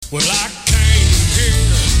Well, I came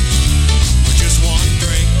here for just one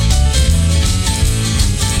drink,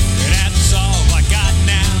 and that's all I got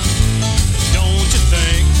now, don't you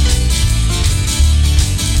think?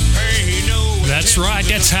 Hey, no. That's right.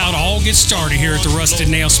 That's how it all gets started here at the Rusted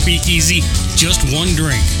Nail Speakeasy. Just one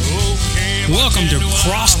drink. Welcome to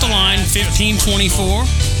Cross the Line 1524.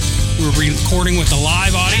 We're recording with a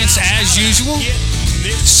live audience as usual.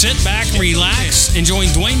 Sit back, relax, enjoying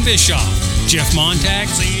Dwayne Bischoff, Jeff Montag,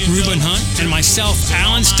 Reuben Hunt, and myself,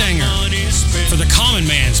 Alan Stenger, for the Common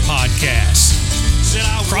Man's Podcast.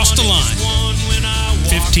 Cross the Line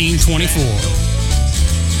 1524.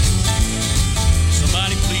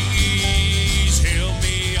 Somebody please help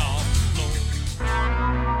me off the floor.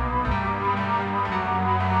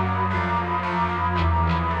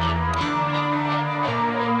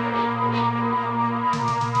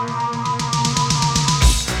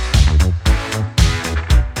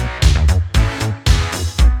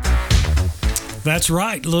 That's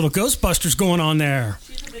right. Little Ghostbusters going on there.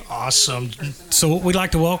 Awesome. So we'd like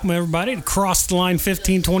to welcome everybody to Cross the Line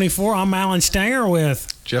 1524. I'm Alan Stenger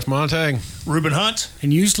with... Jeff Montag. Reuben Hunt.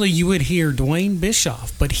 And usually you would hear Dwayne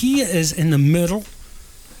Bischoff, but he is in the middle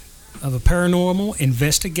of a paranormal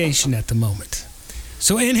investigation at the moment.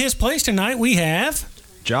 So in his place tonight, we have...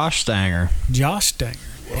 Josh Stanger. Josh Stanger.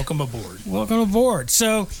 Welcome aboard. Welcome aboard.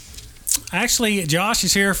 So actually, Josh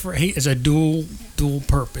is here he is a dual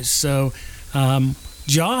purpose. So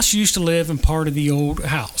Josh used to live in part of the old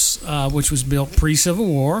house, which was built pre-Civil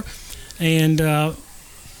War, and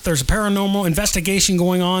there's a paranormal investigation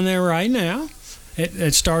going on there right now.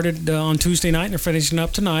 It started on Tuesday night, and they're finishing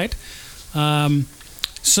up tonight.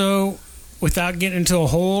 So without getting into a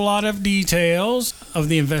whole lot of details of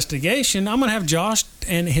the investigation, I'm going to have Josh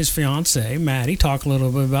and his fiancée, Maddie, talk a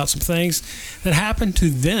little bit about some things that happened to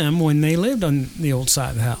them when they lived on the old side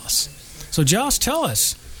of the house. So Josh, tell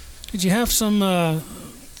us, did you have some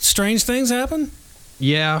strange things happen?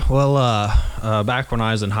 Yeah, well, back when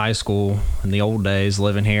I was in high school, in the old days,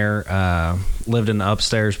 living here, lived in the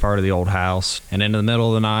upstairs part of the old house, and in the middle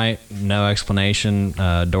of the night, no explanation,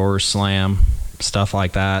 doors slam, stuff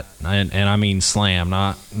like that, and I mean slam,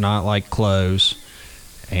 not like close,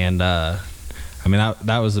 and I mean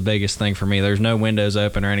that was the biggest thing for me. There's no windows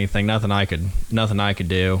open or anything, nothing I could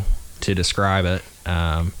do to describe it,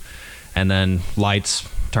 and then lights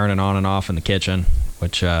turning on and off in the kitchen,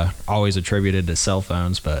 which always attributed to cell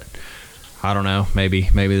phones, but I don't know. Maybe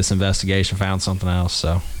this investigation found something else.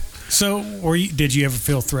 So did you ever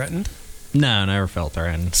feel threatened? No, never felt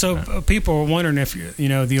threatened. So no. People were wondering if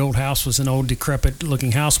the old house was an old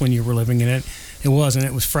decrepit-looking house when you were living in it. It wasn't.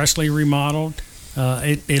 It was freshly remodeled.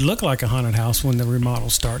 It looked like a haunted house when the remodel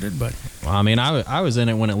started, but well, I mean, I was in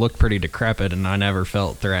it when it looked pretty decrepit, and I never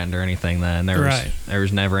felt threatened or anything then. There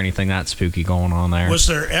was never anything that spooky going on there. Was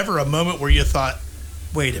there ever a moment where you thought,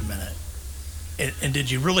 wait a minute, and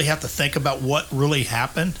did you really have to think about what really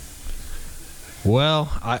happened?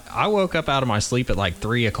 Well, I woke up out of my sleep at like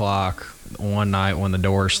 3 o'clock one night when the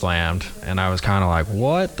door slammed, and I was kind of like,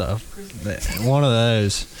 what the one of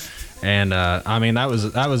those. And I mean, that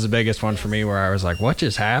was the biggest one for me, where I was like, what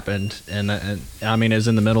just happened? And I mean, it was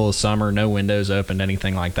in the middle of summer, no windows opened,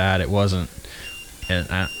 anything like that. It wasn't,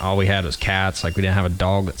 and all we had was cats. Like, we didn't have a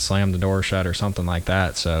dog that slammed the door shut or something like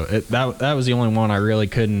that. So that was the only one I really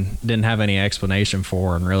didn't have any explanation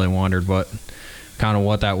for, and really wondered what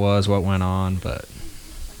that was, what went on. But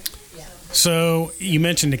so you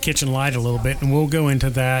mentioned the kitchen light a little bit, and we'll go into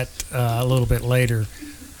that a little bit later,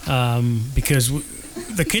 because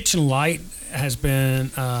the kitchen light has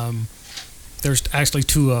been, there's actually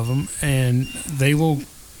two of them, and they will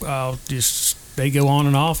they go on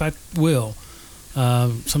and off at will,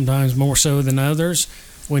 sometimes more so than others.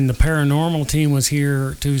 When the paranormal team was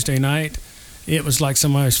here Tuesday night, it was like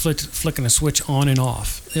somebody was flicking a switch on and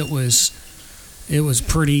off. It was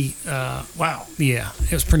pretty, wow. Yeah,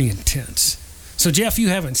 it was pretty intense. So, Jeff, you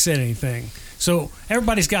haven't said anything. So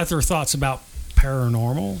everybody's got their thoughts about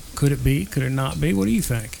paranormal. Could it be? Could it not be? What do you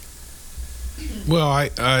think? Well,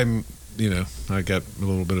 I'm I got a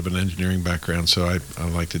little bit of an engineering background, so I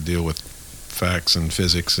like to deal with facts and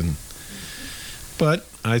physics, but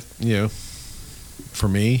for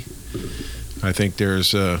me, I think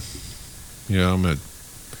there's I'm a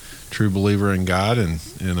true believer in God,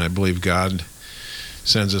 and I believe God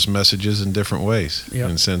sends us messages in different ways. Yep.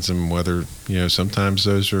 And sends them, whether sometimes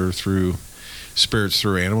those are through spirits,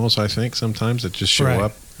 through animals. I think sometimes that just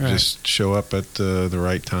show up at the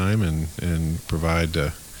right time and provide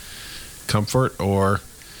comfort or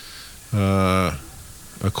a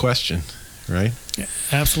question, right? Yeah,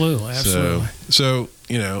 absolutely. So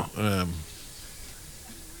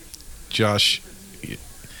Josh,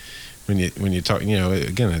 when you talk,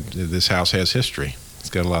 again, this house has history. It's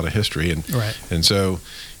got a lot of history, and so,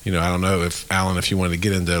 I don't know if Alan, if you wanted to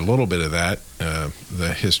get into a little bit of that,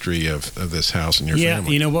 the history of this house and your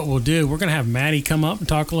family. You know what we'll do? We're going to have Maddie come up and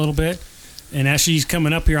talk a little bit, and as she's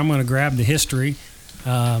coming up here, I'm going to grab the history,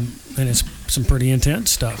 and it's some pretty intense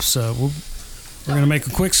stuff. So we're going to make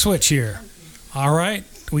a quick switch here. All right,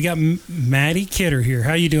 we got Maddie Kidder here.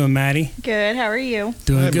 How you doing, Maddie? Good. How are you?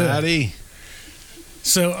 Doing Hi, good. Maddie.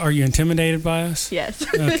 So, are you intimidated by us? Yes.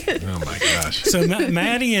 Okay. Oh my gosh. So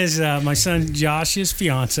Maddie is my son Josh's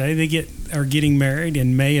fiance. They are getting married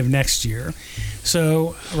in May of next year.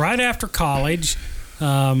 So right after college,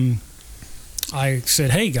 I said,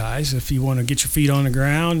 "Hey guys, if you want to get your feet on the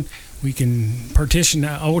ground, we can partition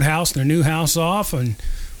the old house and the new house off, and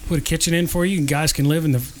put a kitchen in for you. And guys can live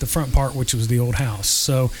in the front part, which was the old house."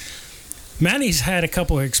 So Maddie's had a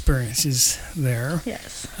couple of experiences there,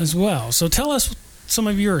 Yes. as well. So tell us some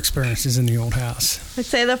of your experiences in the old house. I'd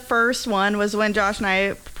say the first one was when Josh and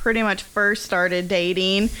I pretty much first started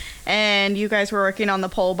dating, and you guys were working on the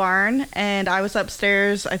pole barn, and I was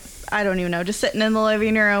upstairs, I don't even know, just sitting in the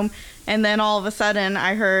living room, and then all of a sudden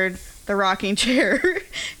I heard the rocking chair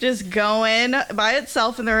just going by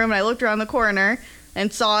itself in the room, and I looked around the corner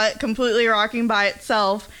and saw it completely rocking by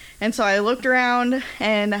itself. And so I looked around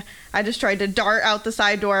and I just tried to dart out the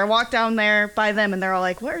side door. I walked down there by them and they're all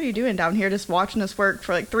like, "What are you doing down here just watching us work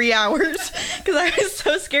for like 3 hours?" Because I was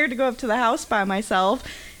so scared to go up to the house by myself.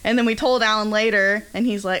 And then we told Alan later and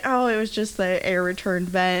he's like, "Oh, it was just the air return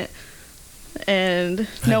vent." And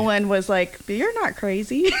no one was like, "You're not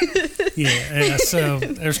crazy." Yeah, so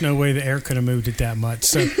there's no way the air could have moved it that much.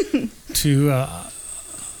 So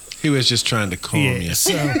He was just trying to calm you.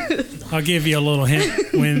 So I'll give you a little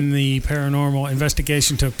hint. When the paranormal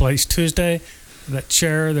investigation took place Tuesday, that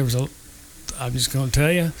chair, I'm just going to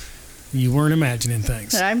tell you, you weren't imagining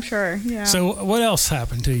things. I'm sure, yeah. So what else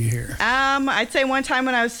happened to you here? I'd say one time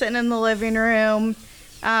when I was sitting in the living room,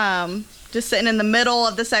 just sitting in the middle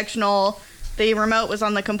of the sectional, the remote was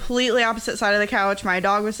on the completely opposite side of the couch. My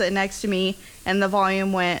dog was sitting next to me, and the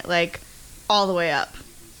volume went like all the way up.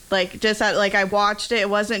 Like just I watched it. It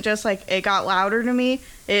wasn't just like it got louder to me.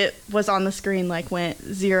 It was on the screen, like went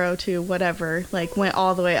 0 to whatever, like went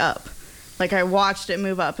all the way up. Like I watched it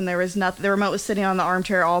move up, and there was nothing. The remote was sitting on the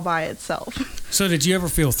armchair all by itself. So did you ever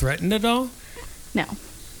feel threatened at all? No.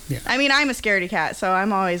 Yeah. I mean, I'm a scaredy cat, so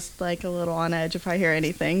I'm always like a little on edge if I hear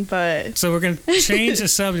anything. But So we're going to change the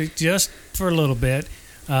subject just for a little bit.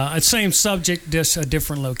 Same subject, just a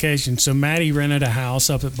different location. So Maddie rented a house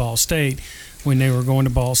up at Ball State when they were going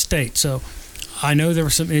to Ball State. So I know there were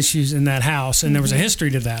some issues in that house, and there was a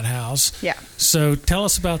history to that house. Yeah. So tell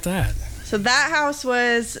us about that. So that house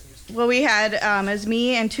was, well, we had, it was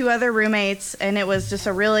me and 2 other roommates, and it was just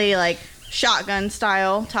a really like shotgun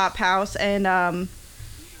style top house. And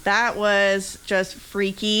that was just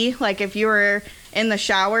freaky. Like if you were in the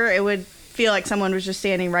shower, it would feel like someone was just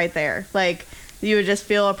standing right there. Like you would just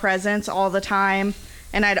feel a presence all the time.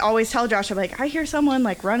 And I'd always tell Josh, I'd be like, I hear someone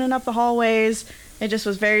like running up the hallways. It just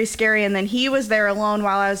was very scary. And then he was there alone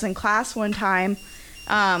while I was in class one time,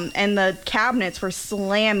 and the cabinets were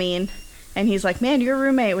slamming. And he's like, "Man, your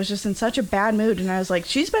roommate was just in such a bad mood." And I was like,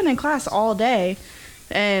 "She's been in class all day."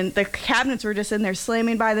 And the cabinets were just in there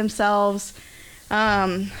slamming by themselves.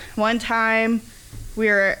 One time we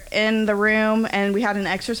were in the room and we had an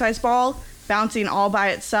exercise ball bouncing all by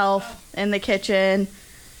itself in the kitchen.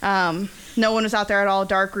 No one was out there at all,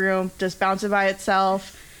 dark room, just bouncing by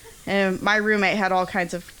itself. And my roommate had all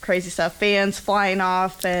kinds of crazy stuff, fans flying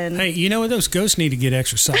off. And Hey, you know what? Those ghosts need to get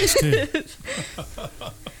exercise too.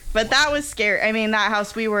 But that was scary. I mean, that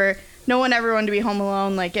house, no one ever wanted to be home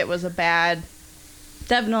alone. Like, it was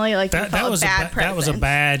definitely like that was a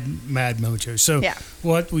bad mad mojo. So Yeah.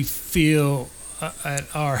 what we feel at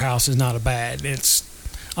our house is not a bad.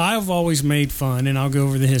 I've always made fun, and I'll go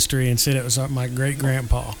over the history and said it was my great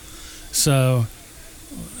grandpa. So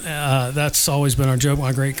that's always been our joke.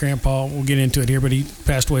 My great grandpa, we'll get into it here, but he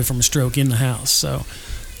passed away from a stroke in the house. So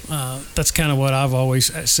that's kind of what I've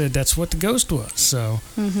always said. That's what the ghost was. So,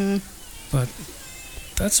 but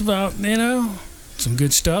that's about some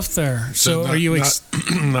good stuff there. So are you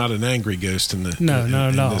not an angry ghost in the not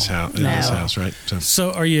at all. This house, No. this house, right?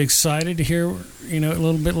 So are you excited to hear a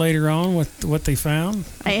little bit later on what they found?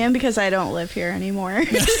 I am, because I don't live here anymore.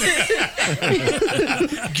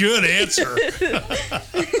 Good answer.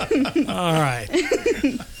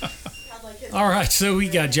 All right, so we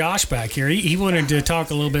got Josh back here. He wanted to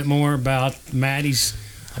talk a little bit more about Maddie's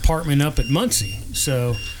apartment up at Muncie.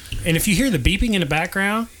 So, and if you hear the beeping in the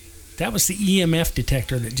background, that was the EMF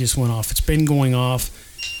detector that just went off. It's been going off.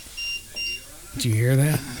 Did you hear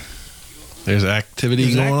that? There's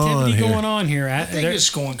activity going I on here. think it's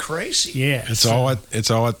going crazy. Yeah. It's all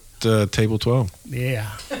at table 12.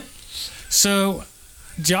 Yeah. So,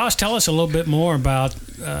 Josh, tell us a little bit more about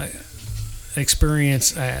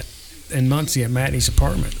experience in Muncie at Maddie's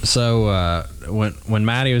apartment. So when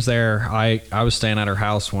Maddie was there, I was staying at her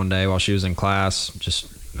house one day while she was in class, just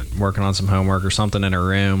working on some homework or something in her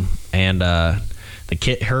room, and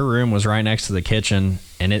her room was right next to the kitchen,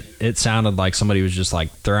 and it sounded like somebody was just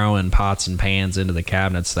like throwing pots and pans into the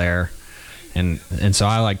cabinets there. And so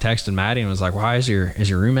I like texted Maddie and was like, "Why is your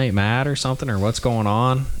roommate mad or something, or what's going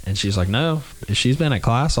on?" And she's like, "No, she's been at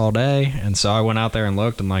class all day." And so I went out there and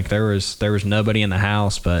looked, and like there was nobody in the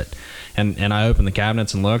house, and I opened the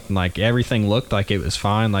cabinets and looked, and like everything looked like it was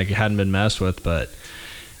fine, like it hadn't been messed with, but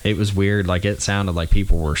it was weird. Like it sounded like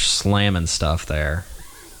people were slamming stuff there.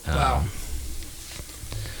 Wow.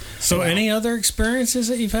 So any other experiences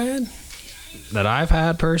that you've had? That I've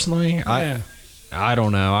had personally? Yeah. I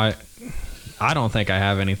don't know. I don't think I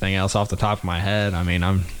have anything else off the top of my head. I mean,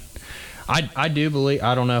 I do believe,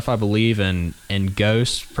 I don't know if I believe in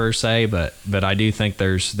ghosts per se, but I do think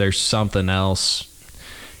there's something else,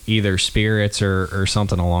 either spirits or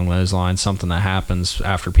something along those lines, something that happens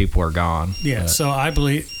after people are gone. Yeah. So I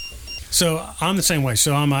believe. So I'm the same way.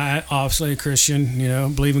 So I'm obviously a Christian,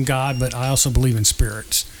 believe in God, but I also believe in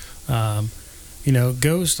spirits.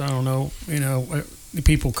 Ghosts, I don't know,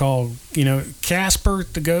 people call, Casper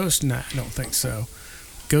the ghost. Nah, I don't think so.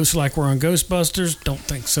 Ghosts like we're on Ghostbusters, don't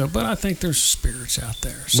think so. But I think there's spirits out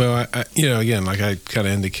there. So. Well, again, like I kind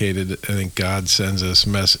of indicated, I think God sends us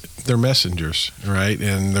they're messengers, right?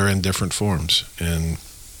 And they're in different forms. And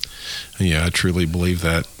I truly believe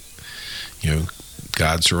that,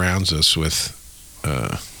 God surrounds us with,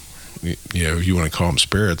 if you want to call them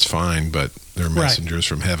spirits, fine, but they're messengers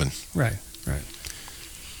from heaven. Right.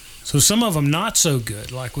 So some of them not so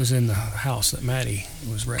good, like was in the house that Maddie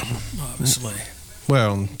was renting, obviously.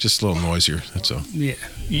 Well, just a little noisier, that's all. Yeah.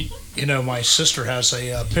 My sister has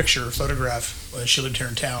photograph when she lived here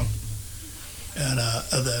in town, and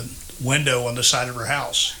of the window on the side of her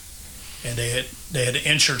house. And they had an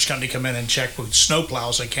insurance company come in and check with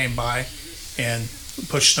snowplows that came by and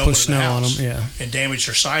pushed snow into the house on them, and damaged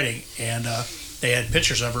her siding. And they had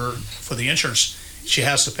pictures of her for the insurance. She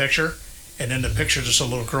has the picture, and in the picture there's a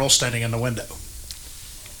little girl standing in the window.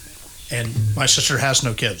 And my sister has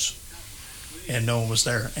no kids, and no one was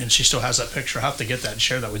there, and she still has that picture. I'll have to get that and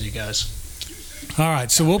share that with you guys. All right,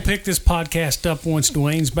 so we'll pick this podcast up once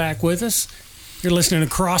Dwayne's back with us. You're listening to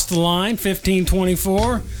Across the Line,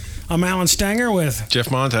 1524. I'm Alan Stanger with Jeff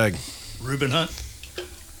Montag, Reuben Hunt,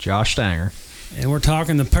 Josh Stanger. And we're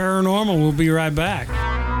talking the paranormal. We'll be right back.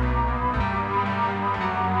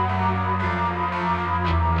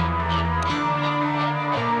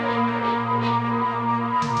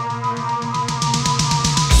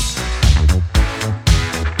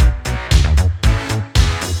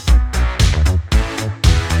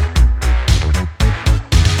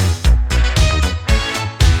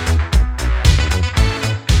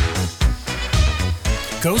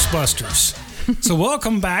 Ghostbusters. So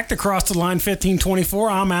welcome back to Cross the Line 1524.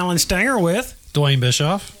 I'm Alan Stanger with Dwayne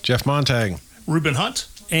Bischoff, Jeff Montag, Reuben Hunt.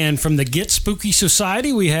 And from the Get Spooky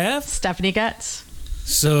Society we have Stephanie Getz.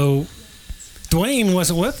 So Dwayne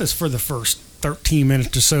wasn't with us for the first 13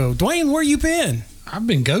 minutes or so. Dwayne, where you been? I've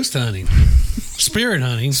been ghost hunting, spirit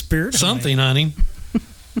hunting, something hunting.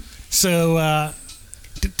 So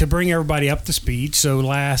to bring everybody up to speed, so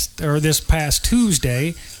this past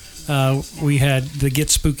Tuesday, we had the Get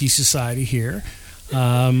Spooky Society here,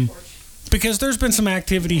 because there's been some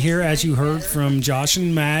activity here, as you heard from Josh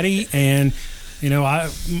and Maddie, and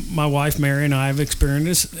my wife Mary and I have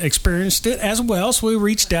experienced it as well. So we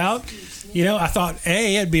reached out. I thought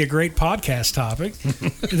A, it'd be a great podcast topic.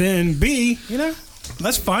 Then B,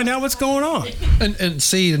 let's find out what's going on. And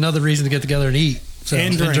C, another reason to get together and eat.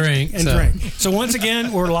 And drink. So once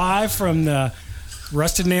again, we're live from the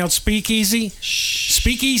Rusted Nailed Speakeasy.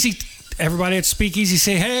 Speakeasy, everybody at Speakeasy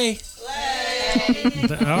say hey.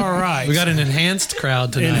 All right. We got an enhanced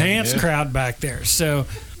crowd tonight. Crowd back there. So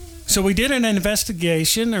we did an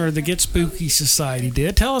investigation, or the Get Spooky Society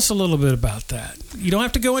did. Tell us a little bit about that. You don't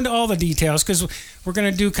have to go into all the details, because we're going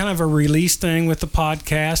to do kind of a release thing with the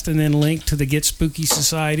podcast and then link to the Get Spooky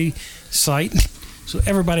Society site so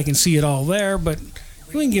everybody can see it all there, but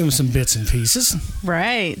we can give them some bits and pieces.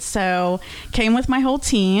 Right. So came with my whole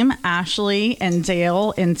team, Ashley and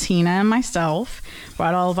Dale and Tina and myself.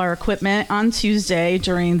 Brought all of our equipment on Tuesday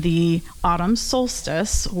during the autumn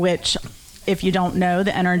solstice, which, if you don't know,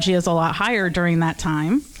 the energy is a lot higher during that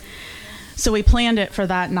time. So we planned it for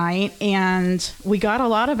that night, and we got a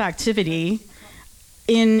lot of activity.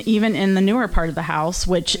 even in the newer part of the house,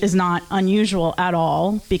 which is not unusual at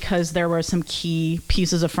all, because there were some key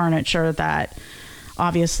pieces of furniture that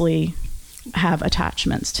obviously have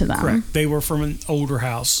attachments to them. Correct. They were from older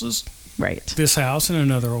houses. Right. This house and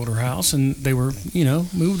another older house, and they were,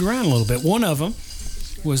 moved around a little bit. One of them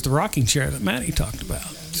was the rocking chair that Maddie talked about.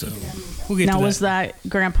 So we'll get to that. Now, was that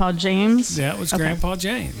Grandpa James? That was Grandpa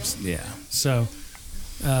James. Yeah. So,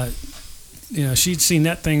 she'd seen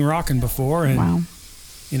that thing rocking before, and wow.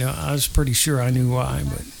 I was pretty sure I knew why,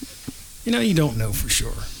 but you don't know for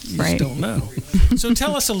sure. You right. just don't know. So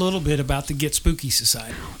tell us a little bit about the Get Spooky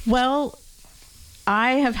Society. Well,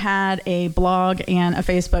 I have had a blog and a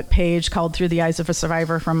Facebook page called Through the Eyes of a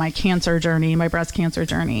Survivor from my cancer journey, my breast cancer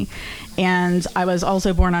journey. And I was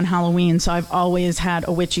also born on Halloween, so I've always had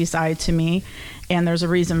a witchy side to me, and there's a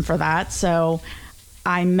reason for that. So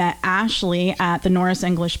I met Ashley at the Norris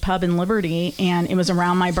English Pub in Liberty, and it was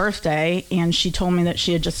around my birthday, and she told me that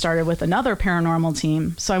she had just started with another paranormal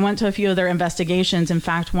team. So I went to a few of their investigations, in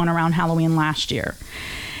fact, one around Halloween last year.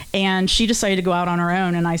 And she decided to go out on her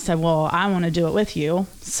own, and I said, well, I want to do it with you.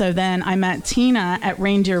 So then I met Tina at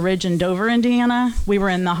Reindeer Ridge in Dover, Indiana. We were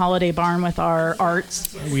in the Holiday Barn with our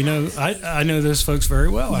arts. We know, I know those folks very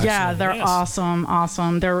well, actually. Yeah, they're awesome.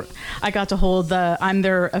 I got to hold I'm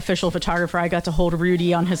their official photographer. I got to hold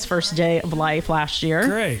Rudy on his first day of life last year.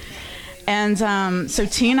 Great. And so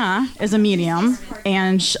Tina is a medium,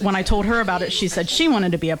 and when I told her about it, she said she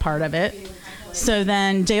wanted to be a part of it. So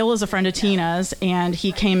then Dale is a friend of Tina's, and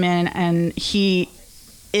he came in, and he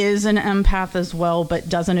is an empath as well, but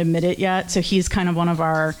doesn't admit it yet. So he's kind of one of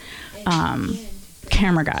our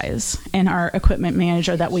camera guys and our equipment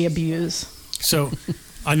manager that we abuse. So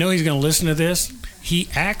I know he's going to listen to this. He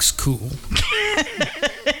acts cool,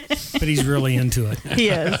 but he's really into it. He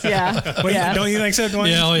is, yeah. Wait, yeah. Don't you think so,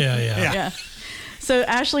 Dwayne? Yeah, oh yeah. Yeah. So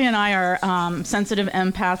Ashley and I are sensitive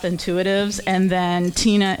empath intuitives, and then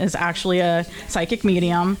Tina is actually a psychic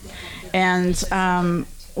medium. And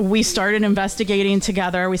we started investigating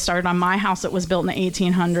together. We started on my house that was built in the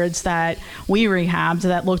 1800s that we rehabbed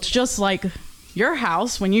that looked just like your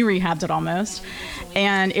house when you rehabbed it almost.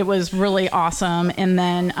 And it was really awesome. And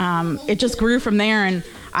then it just grew from there. And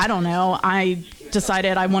I don't know, I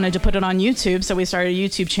decided I wanted to put it on YouTube. So we started a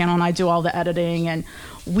YouTube channel, and I do all the editing, and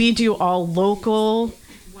we do all local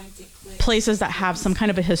places that have some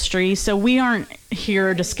kind of a history. So we aren't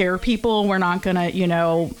here to scare people. We're not going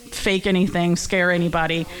to, fake anything, scare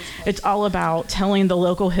anybody. It's all about telling the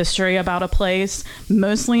local history about a place,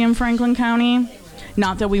 mostly in Franklin County.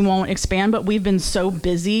 Not that we won't expand, but we've been so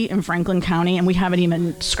busy in Franklin County, and we haven't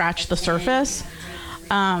even scratched the surface,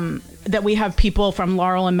 that we have people from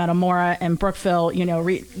Laurel and Metamora and Brookville,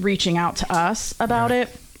 reaching out to us about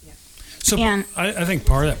it. So I think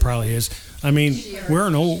part of that probably is, we're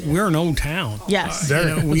an old town. Yes.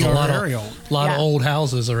 We are very old. A lot of old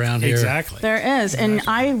houses around here. Exactly. There is. And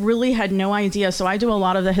I really had no idea. So I do a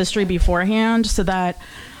lot of the history beforehand so that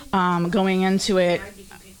going into it,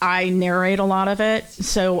 I narrate a lot of it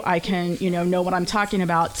so I can, know what I'm talking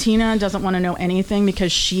about. Tina doesn't want to know anything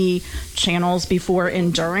because she channels before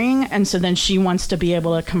and during. And so then she wants to be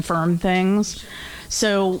able to confirm things.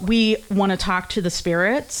 So we want to talk to the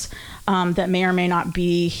spirits that may or may not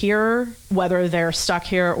be here, whether they're stuck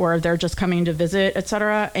here or they're just coming to visit,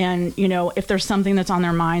 etc. And, if there's something that's on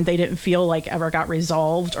their mind they didn't feel like ever got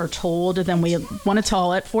resolved or told, then we want to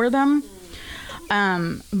tell it for them.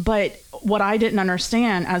 But what I didn't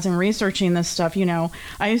understand as in researching this stuff,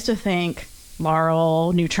 I used to think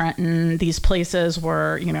Laurel, New Trenton, these places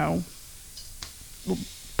were,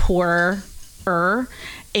 poorer.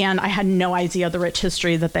 And I had no idea the rich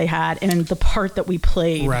history that they had and the part that we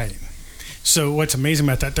played. Right. So what's amazing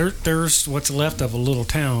about that, there's what's left of a little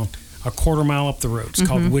town a quarter mile up the road. It's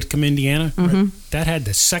called Whitcomb, Indiana. Mm-hmm. Right? That had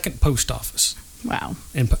the second post office. Wow.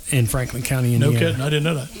 In Franklin County, Indiana. No kidding. I didn't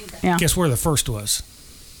know that. Yeah. Guess where the first was?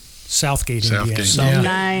 Southgate, Indiana. Yeah.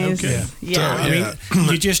 Nice. Okay. Yeah.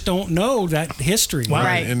 You just don't know that history. Wow.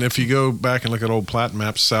 Right. And if you go back and look at old plat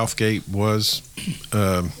maps, Southgate was,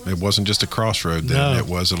 it wasn't just a crossroad then. No. It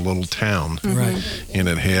was a little town. Right. And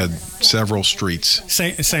it had several streets.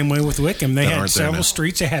 Same way with Wickham. They That had aren't there several now.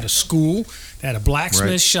 streets. They had a school. They had a blacksmith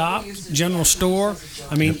Right. shop, general store.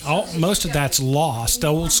 Most of that's lost. The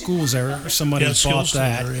old schools there, somebody bought skills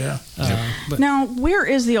that. there, yeah. But Now, where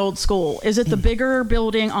is the old school? Is it the bigger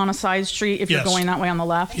building on a side street if you're Yes. going that way on the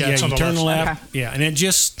left? Yeah, it's you on the turn left the side. left. Yeah, and it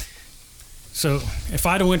just So if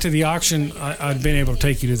I'd have went to the auction, I'd been able to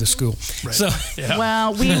take you to the school. Right. So Yeah.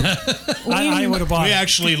 Well, I would have bought We it.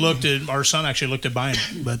 actually our son actually looked at buying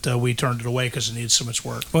it, but we turned it away because it needed so much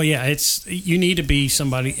work. Well, yeah, you need to be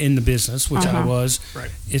somebody in the business, which I was.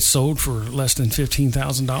 Right. It's sold for less than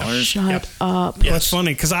 $15,000. shut up. Well, that's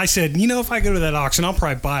funny because I said, if I go to that auction, I'll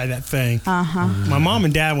probably buy that thing. My mom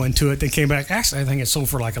and dad went to it. They came back. Actually, I think it sold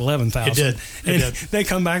for like $11,000. It did. And they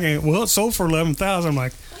come back and it sold for $11,000. I'm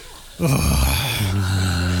like,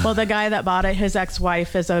 Well, the guy that bought it, his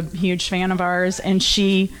ex-wife is a huge fan of ours, and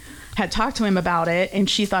she had talked to him about it, and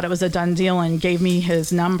she thought it was a done deal and gave me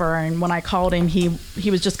his number. And when I called him, he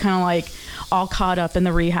was just kind of like all caught up in the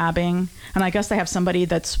rehabbing. And I guess they have somebody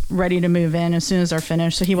that's ready to move in as soon as they're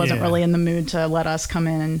finished, so he wasn't really in the mood to let us come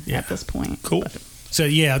in at this point. Cool. But, so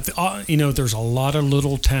yeah, there's a lot of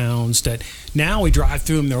little towns that now we drive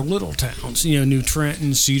through them. They're little towns, New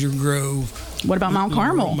Trenton, Cedar Grove. what about Mount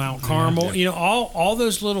Carmel? Mount Carmel. all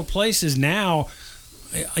those little places now,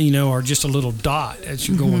 are just a little dot as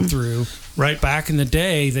you're going through. Right. Back in the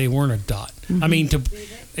day, they weren't a dot. I mean,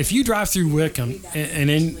 if you drive through Wickham, and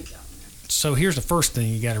then, so here's the first thing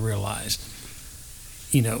you got to realize.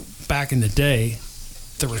 Back in the day,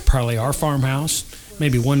 there was probably our farmhouse,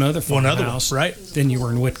 maybe one other farmhouse. Right. Then you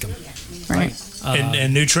were in Whitcomb. Right.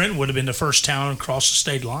 And New Trenton would have been the first town across the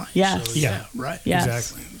state line. Yeah. So, Yeah. Right. Yes.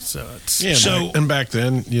 Exactly. So it's and back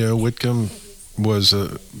then, Whitcomb was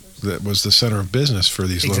that was the center of business for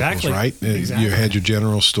these Exactly. locals, right? And Exactly. you had your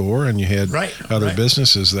general store, and you had other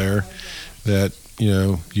businesses there that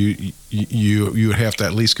you would have to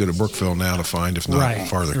at least go to Brookville now to find, if not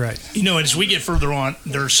farther. Right. As we get further on,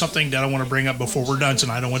 there's something that I want to bring up before we're done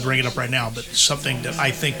tonight. I don't want to bring it up right now, but something that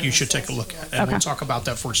I think you should take a look at, and we'll talk about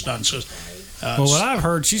that before it's done. So, Well, what I've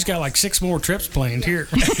heard, she's got like 6 more trips planned here.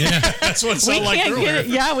 that's what it sounded like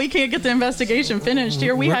earlier. We can't get the investigation finished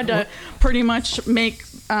here. We had to pretty much make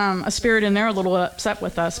a spirit in there a little upset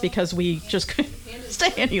with us because we just couldn't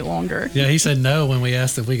stay any longer. Yeah, he said no when we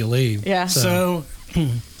asked if we could leave. Yeah. So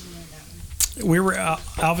we were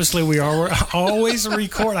obviously we are always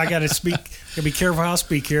record. I got to speak. Gotta be careful how I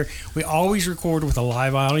speak here. We always record with a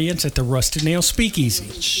live audience at the Rusted Nail Speakeasy,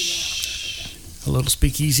 a little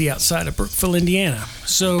speakeasy outside of Brookville, Indiana.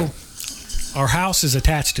 So our house is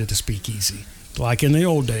attached to the speakeasy, like in the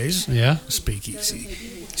old days. Yeah.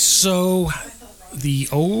 Speakeasy. So the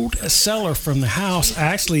old cellar from the house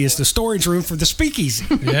actually is the storage room for the speakeasy.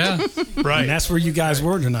 Yeah. Right. And that's where you guys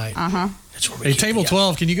were tonight. That's where we Hey, keep table the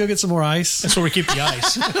 12, can you go get some more ice? That's where we keep the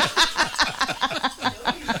ice.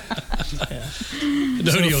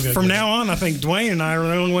 From now on, I think Dwayne and I are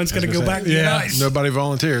the only ones going to go back to the ice. Nobody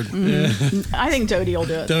volunteered. I think Dodie will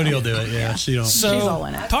do it. Dodie will do it. Yeah, she don't. So, She's all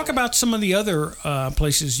in it. talk about some of the other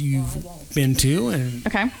places you've been to. And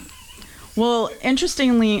Okay. Well,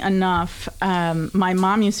 interestingly enough, my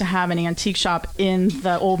mom used to have an antique shop in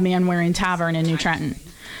the Old Man Waring Tavern in New Trenton.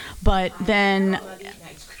 But then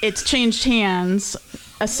it's changed hands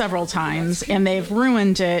several times, and they've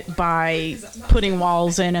ruined it by putting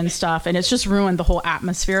walls in and stuff, and it's just ruined the whole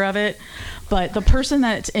atmosphere of it. But the person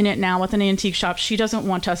that's in it now with an antique shop, she doesn't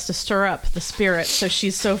want us to stir up the spirit, so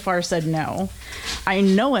she's so far said no. I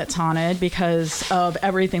know it's haunted because of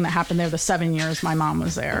everything that happened there the 7 years my mom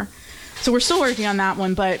was there. So we're still working on that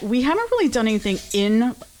one, but we haven't really done anything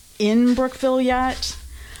in Brookville yet.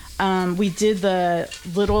 We did the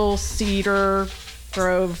Little Cedar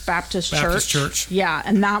Grove Baptist Church. Yeah,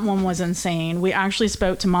 and that one was insane. We actually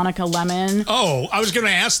spoke to Monica Lemon. Oh, I was going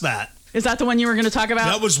to ask that. Is that the one you were going to talk about?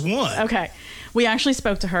 That was one. Okay. We actually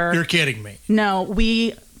spoke to her. You're kidding me. No,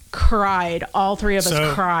 we cried. All three of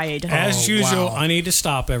us cried. As usual, I need to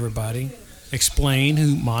stop everybody. Explain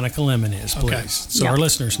who Monica Lemon is, please, Okay. so our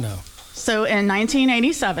listeners know. So in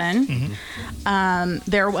 1987,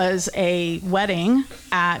 there was a wedding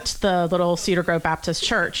at the Little Cedar Grove Baptist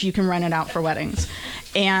Church. You can rent it out for weddings.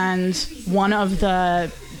 And one of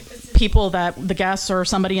the people the guests or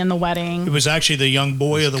somebody in the wedding. It was actually the young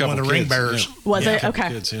boy of one of the ring bearers. Yeah. Was it? Okay.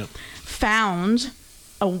 Kids, yeah. Found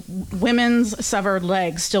a women's severed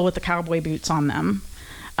leg still with the cowboy boots on them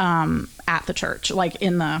at the church, like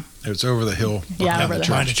in the. It's over the hill. Yeah, over the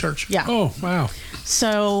Behind the church. Yeah. Oh, wow.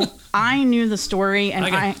 So I knew the story, and I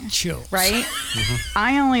got chills. Right?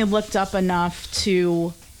 I only looked up enough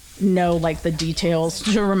to know like the details,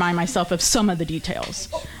 to remind myself of some of the details,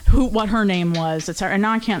 what her name was, etc. And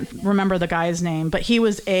now I can't remember the guy's name, but he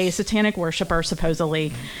was a satanic worshiper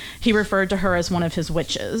supposedly. He referred to her as one of his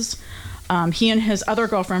witches. He and his other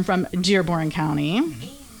girlfriend from Dearborn County.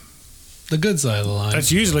 The good side of the line. That's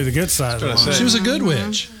usually the good side of the line. She was a good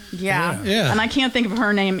witch. Yeah. Yeah. And I can't think of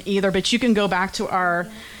her name either, but you can go back to our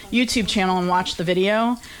YouTube channel and watch the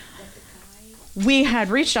video. we had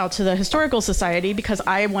reached out to the Historical Society because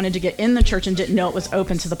I wanted to get in the church and didn't know it was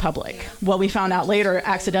open to the public. Well, we found out later,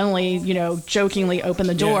 accidentally, jokingly opened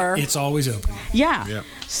the door. Yeah, it's always open. Yeah. Yep.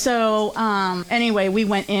 So anyway, we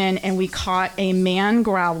went in and we caught a man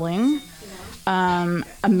growling, a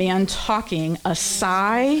man talking, a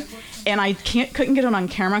sigh, and I couldn't get it on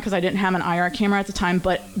camera because I didn't have an IR camera at the time,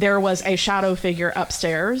 but there was a shadow figure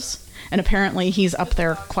upstairs, and apparently he's up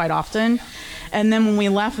there quite often. And then when we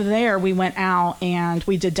left there, we went out and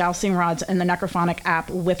we did dowsing rods in the Necrophonic app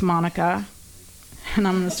with Monica. And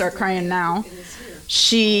I'm going to start crying now.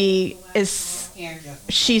 She's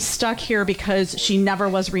stuck here because she never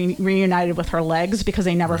was reunited with her legs because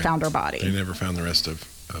they never found her body. They never found the rest of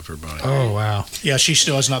her body. Oh, wow. Yeah, she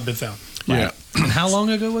still has not been found. Yeah. And how long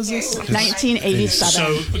ago was this? 1987.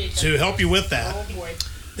 So to help you with that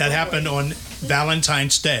happened on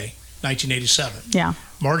Valentine's Day, 1987. Yeah.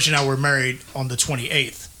 Marge and I were married on the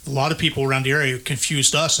 28th. A lot of people around the area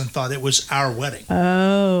confused us and thought it was our wedding.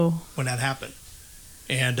 Oh. When that happened.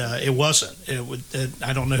 And it wasn't.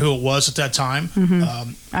 I don't know who it was at that time.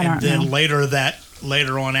 Mm-hmm. And then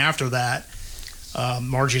later on after that,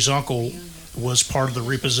 Margie's uncle was part of the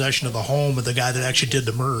repossession of the home of the guy that actually did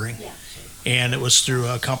the murdering. And it was through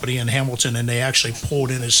a company in Hamilton, and they actually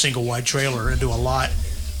pulled in a single wide trailer into a lot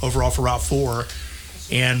over off of Route 4.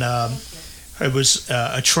 And it was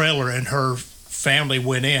a trailer, and her family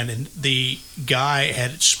went in, and the guy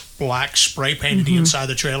had black spray painted the inside of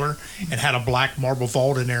the trailer and had a black marble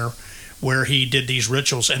vault in there where he did these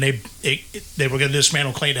rituals. And they were going to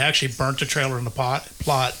dismantle clean. They actually burnt the trailer in the plot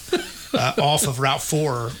off of Route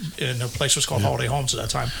 4, and the place was called Holiday Homes at that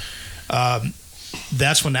time.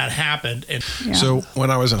 That's when that happened. And So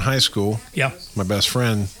when I was in high school, my best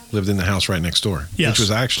friend lived in the house right next door, Yes. which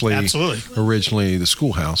was actually originally the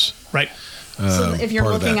schoolhouse. Right. So if you're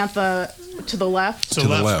part of looking that. at to the left? To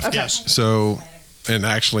the left, Okay. yes. So, and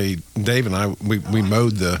actually, Dave and I, we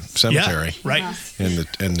mowed the cemetery, right, and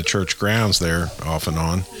the church grounds there off and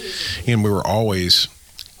on, and we were always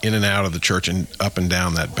in and out of the church and up and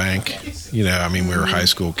down that bank. We were high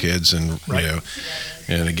school kids, and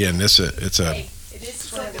and again, it's a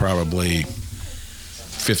probably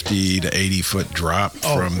 50 to 80 foot drop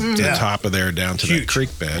from the top of there down to that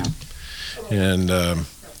creek bed, and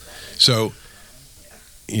so.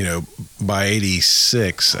 By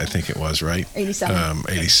 86, I think it was, right? 87.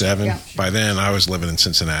 87. Yeah. By then, I was living in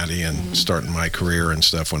Cincinnati and starting my career and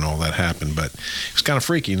stuff when all that happened. But it was kind of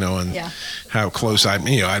freaky knowing how close I'd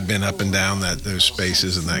been up and down those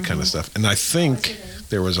spaces and that kind of stuff. And I think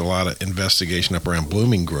there was a lot of investigation up around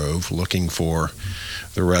Blooming Grove looking for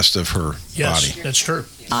the rest of her body. Yes, that's true.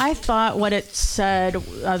 I thought what it said,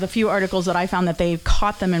 the few articles that I found, that they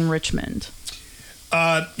caught them in Richmond.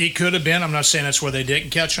 It could have been. I'm not saying that's where they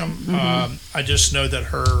didn't catch them. I just know that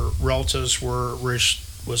her relatives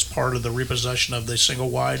was part of the repossession of the single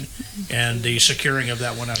wide and the securing of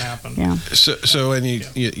that when it happened. Yeah. So and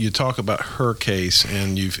you talk about her case,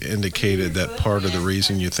 and you've indicated that part of the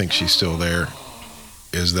reason you think she's still there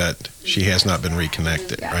is that she has not been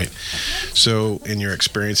reconnected, right? So in your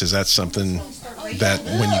experience, is that something that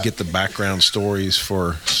when you get the background stories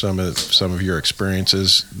for some of your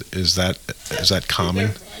experiences, is that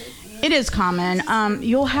common? It is common.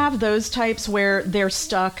 You'll have those types where they're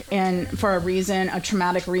stuck in for a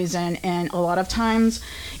traumatic reason, and a lot of times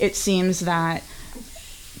it seems that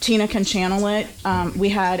Tina can channel it. We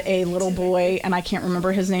had a little boy, and I can't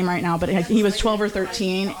remember his name right now, but he was 12 or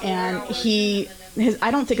 13, and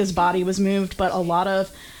I don't think his body was moved, but a lot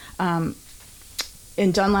of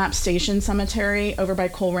in Dunlap Station Cemetery over by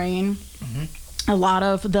Coleraine, a lot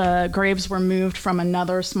of the graves were moved from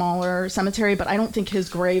another smaller cemetery, but I don't think his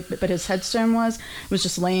grave, but his headstone was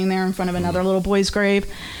just laying there in front of another little boy's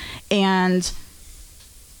grave. And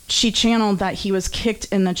she channeled that he was kicked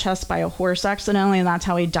in the chest by a horse accidentally, and that's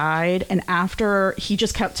how he died. And after, he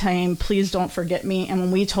just kept saying, "Please don't forget me." And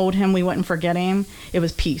when we told him we wouldn't forget him, it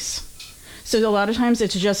was peace. So a lot of times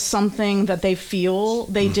it's just something that they feel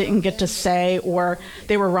they didn't get to say, or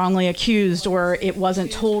they were wrongly accused, or it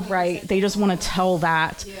wasn't told right. They just want to tell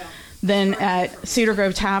that. Then at Cedar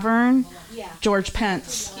Grove Tavern, George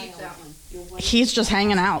Pence, he's just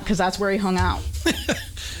hanging out because that's where he hung out.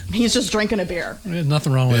 He's just drinking a beer. There's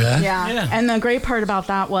nothing wrong with that. Yeah. And the great part about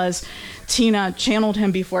that was Tina channeled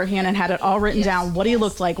him beforehand and had it all written down, what he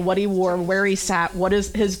looked like, what he wore, where he sat, what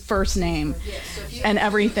is his first name, and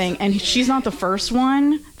everything. And she's not the first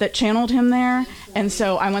one that channeled him there. And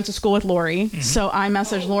so I went to school with Lori. So I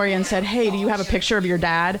messaged Lori and said, "Hey, do you have a picture of your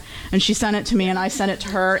dad?" And she sent it to me, and I sent it to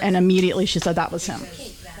her, and immediately she said that was him.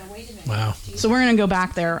 Wow. So we're going to go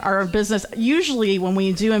back there. Our business, usually when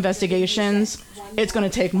we do investigations, it's going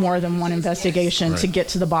to take more than one investigation to get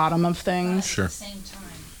to the bottom of things. Sure.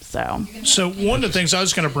 So one of the things I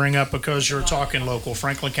was going to bring up, because you were talking local,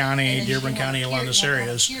 Franklin County, Dearborn County, along this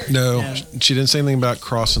areas. No, she didn't say anything about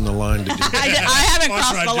crossing the line to do that. I haven't That's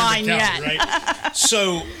crossed right, the line Dearborn yet. County, right?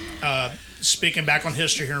 So, speaking back on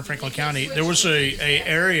history here in Franklin County, there was a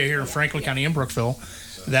area here in Franklin County in Brookville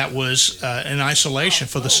that was in isolation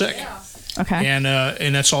for the sick. Okay. And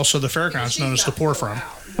that's also the fairgrounds known as the Poor Farm.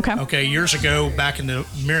 Okay, years ago, back in the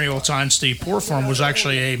medieval times, the Poor Farm was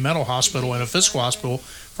actually a mental hospital and a physical hospital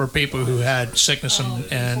for people who had sickness and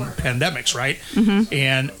pandemics, right? Mm-hmm.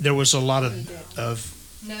 And there was a lot of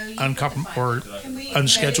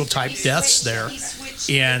unscheduled type deaths there.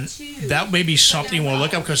 And that may be something we'll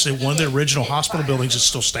look up, because one of the original hospital buildings is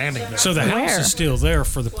still standing there. So the house is still there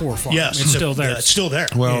for the Poor Farm. Yes, it's still there. Yeah, it's still there.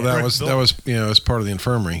 Well, Yeah, that was as part of the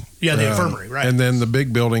infirmary. Yeah, the infirmary, right. And then the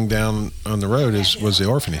big building down on the road was the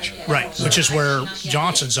orphanage. Right, which is where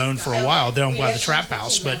Johnson's owned for a while, down by the Trap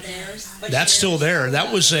House. But that's still there.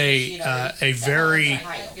 That was a very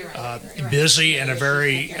busy and a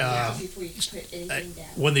very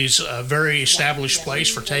one of these very established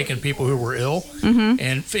place for taking people who were ill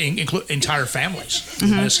and include entire families.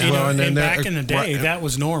 Well, and back in the day, that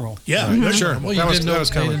was normal. Yeah, Right. Sure. Well, that you was didn't know that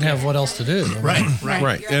was kind they of didn't have what else to do. Right.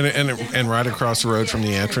 right. And right across the road from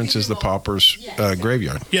the entrance is the Paupers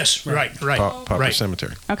graveyard. Yes, right. Pauper right.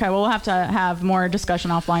 Cemetery. Okay, well, we'll have to have more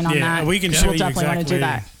discussion offline on Yeah, that. we can show We'll you definitely want to exactly. do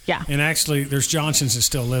that. Yeah. And actually, there's Johnsons that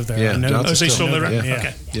still live there. Yeah, I know. Johnson's Oh, is he still live there? there. Yeah.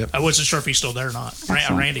 Okay. Yep. I wasn't sure if he's still there or not.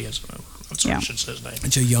 Excellent. Randy is. That's what I should say his name.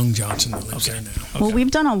 It's a young Johnson that lives there now. Well,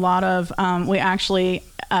 we've done a lot of, we actually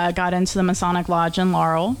got into the Masonic Lodge in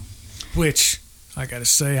Laurel. Which, I got to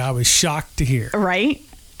say, I was shocked to hear. Right?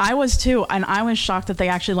 I was too. And I was shocked that they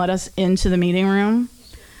actually let us into the meeting room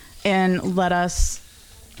and let us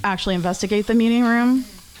actually investigate the meeting room.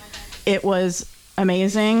 It was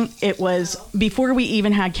amazing. It was before we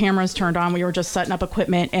even had cameras turned on. We were just setting up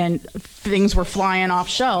equipment and things were flying off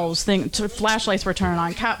shelves. Flashlights were turning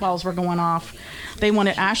on. Cat balls were going off. They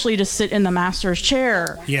wanted Ashley to sit in the master's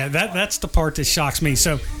chair. Yeah, that's the part that shocks me.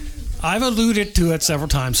 So I've alluded to it several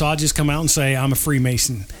times. So I'll just come out and say I'm a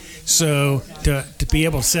Freemason. So to be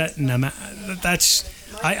able to sit in them,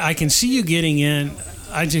 I can see you getting in.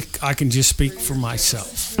 I can just speak for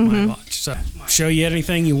myself. My lodge. So show you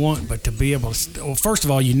anything you want, but to be able to, well, first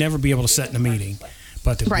of all, you never be able to sit in a meeting,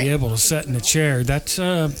 but to be able to sit in a chair, that's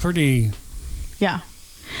pretty. Yeah.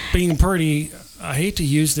 Being pretty. I hate to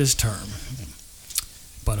use this term,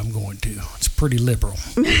 but I'm going to. It's pretty liberal.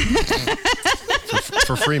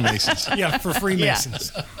 For Freemasons. Yeah, for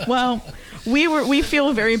Freemasons. Yeah. Well, we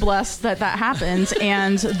feel very blessed that happened,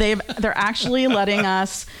 and they're actually letting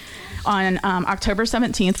us on October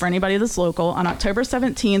 17th, for anybody that's local. On October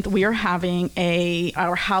 17th, we are having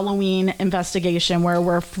our Halloween investigation where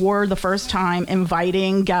we're for the first time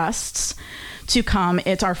inviting guests to come.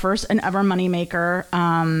 It's our first and ever moneymaker.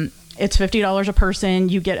 It's $50 a person.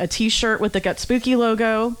 You get a T-shirt with the Get Spooky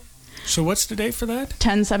logo. So what's the date for that?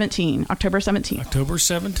 October 17th. October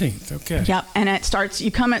 17th. Okay. Yep. And it starts, you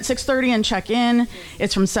come at 6:30 and check in.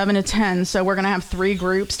 It's from 7 to 10. So we're going to have 3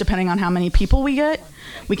 groups depending on how many people we get.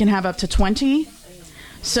 We can have up to 20.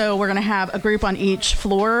 So we're going to have a group on each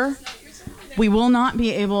floor. We will not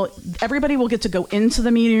be able, everybody will get to go into the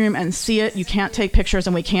meeting room and see it. You can't take pictures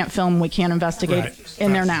and we can't film. We can't investigate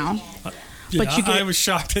in there now. Yeah, But you get, I was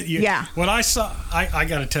shocked at you. Yeah. When I saw, I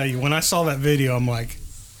got to tell you, when I saw that video, I'm like,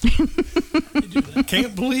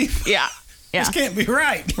 can't believe. Yeah. This can't be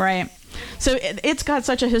right. Right. So it's got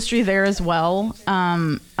such a history there as well.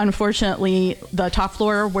 Unfortunately, the top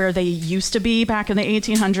floor where they used to be back in the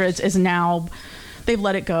 1800s is now, they've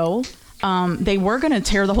let it go. They were going to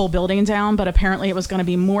tear the whole building down, but apparently it was going to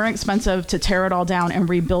be more expensive to tear it all down and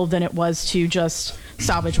rebuild than it was to just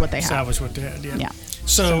salvage what they had. Salvage what they had, yeah. Yeah.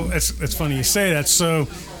 So it's funny you say that. So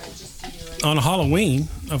on Halloween,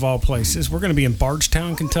 of all places, we're going to be in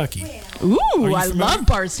Bardstown, Kentucky. Ooh, I familiar? love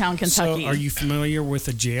Bardstown, Kentucky. So are you familiar with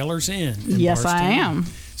the Jailers Inn? Yes, Bardstown? I am.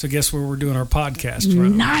 So guess where we're doing our podcast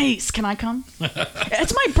from? Nice. Can I come?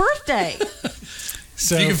 It's my birthday.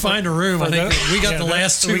 So if you can find a room, I think we got the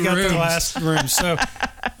last 2 we got rooms. the last room. So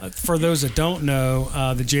for those that don't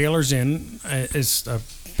know, the Jailers Inn is a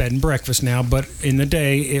bed and breakfast now, but in the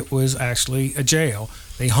day it was actually a jail.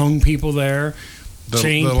 They hung people there,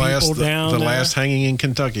 chained people down. The last hanging in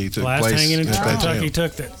Kentucky took place. Last hanging in Kentucky jail.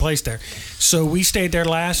 took that place there. So we stayed there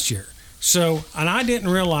last year. So, and I didn't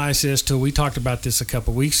realize this till we talked about this a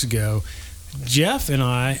couple weeks ago. Jeff and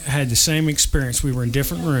I had the same experience. We were in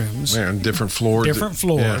different rooms. Yeah, on different floors. Different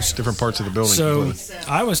floors. Yeah, different parts of the building. So completely.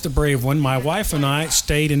 I was the brave one. My wife and I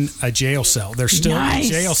stayed in a jail cell. There's still Nice.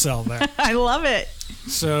 a jail cell there. I love it.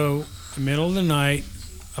 So, middle of the night,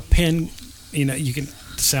 a pin, the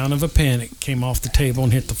sound of a pin, it came off the table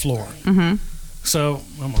and hit the floor. Mm-hmm. So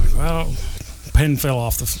I'm like, well, pin fell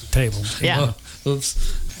off the table. Yeah. Oh, oops.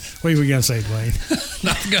 What were you going to say, Dwayne?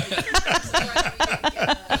 No, go ahead.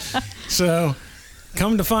 So,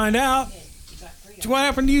 come to find out, what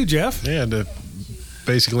happened to you, Jeff? Yeah,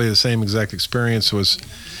 basically the same exact experience was.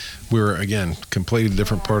 We were, again, completely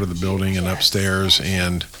different part of the building and upstairs,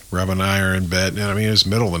 and Rob and I are in bed. And I mean, it was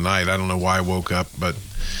middle of the night. I don't know why I woke up, but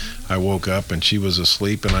I woke up and she was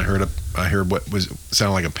asleep, and I heard what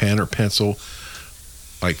sounded like a pen or pencil,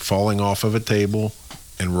 like falling off of a table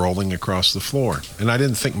and rolling across the floor. And I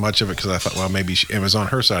didn't think much of it because I thought, well, maybe it was on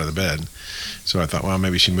her side of the bed. So I thought, well,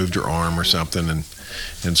 maybe she moved her arm or something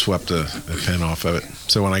and swept a pen off of it.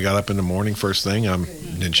 So when I got up in the morning, first thing,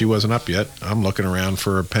 and she wasn't up yet, I'm looking around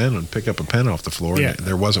for a pen and pick up a pen off the floor, Yeah. and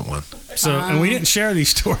there wasn't one. So, and we didn't share these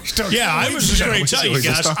stories. Yeah, I was just going to tell you We're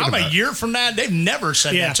just guys, talking I'm about a it. year from that. They've never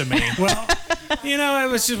said that to me. Well,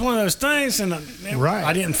 it was just one of those things, and Right.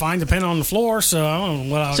 I didn't find the pen on the floor, so I don't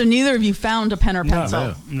know what I So neither of you found a pen or No,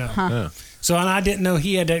 pencil. no. Huh. Yeah. So, and I didn't know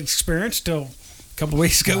he had that experience till a couple of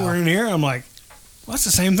weeks ago. We're in here. I'm like, well, that's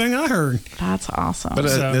the same thing I heard. That's awesome. But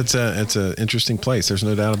So- it's an interesting place. There's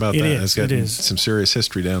no doubt about It that. is, It's got it is. some serious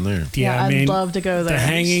history down there. Yeah, I I'd mean, love to go there. The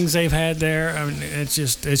hangings they've had there. I mean, it's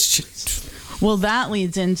Well, that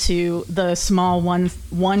leads into the small one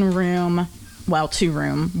room, well,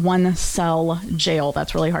 2-room, 1-cell jail.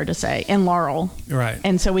 That's really hard to say in Laurel. right.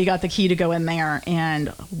 And so we got the key to go in there,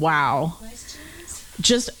 and wow.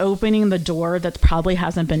 Just opening the door that probably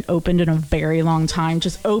hasn't been opened in a very long time,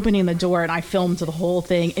 just opening the door, and I filmed the whole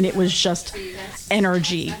thing, and it was just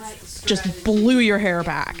energy. Just blew your hair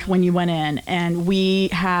back when you went in. And we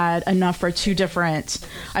had enough for 2 different,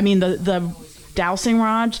 the dowsing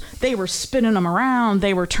rods, they were spinning them around,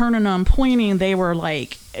 they were turning them, pointing, they were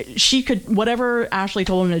like, whatever Ashley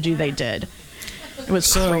told them to do, they did. It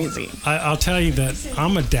was crazy. I'll tell you that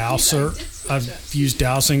I'm a dowser. I've used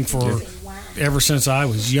dowsing for ever since I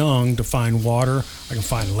was young to find water. I can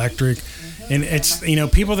find electric, and it's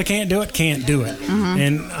people that can't do it can't do it. Mm-hmm.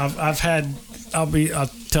 And I'll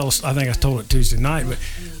tell us. I think I told it Tuesday night,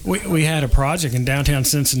 but we had a project in downtown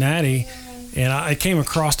Cincinnati, and I came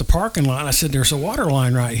across the parking lot. And I said, "There's a water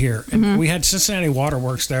line right here." And Mm-hmm. we had Cincinnati Water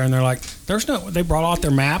Works there, and they're like, "There's no." They brought out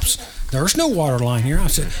their maps. There's no water line here. I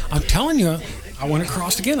said, "I'm telling you." I went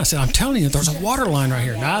across again. I said, I'm telling you, there's a water line right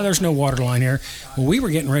here. Nah, there's no water line here. Well, we were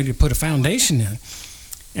getting ready to put a foundation in.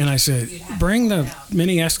 And I said, bring the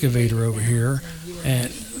mini excavator over here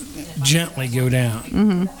and gently go down.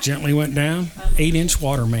 Mm-hmm. Gently went down, 8-inch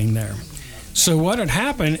water main there. So what had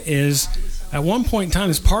happened is at one point in time,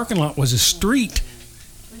 this parking lot was a street.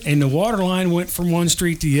 And the water line went from one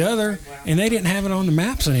street to the other, and they didn't have it on the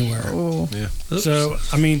maps anywhere. Oh. Yeah. So,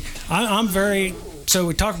 I mean, I'm very... So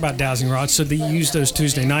we talk about dowsing rods. So they use those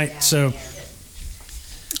Tuesday night. So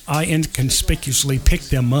I inconspicuously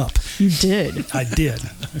picked them up. You did. I did.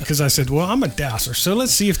 Because I said, well, I'm a dowser. So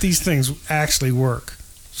let's see if these things actually work.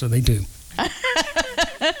 So they do.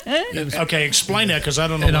 Okay, explain that because I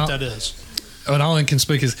don't know And what I'll- that is. When all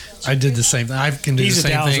inconspicuous, I did the same thing. I can do He's the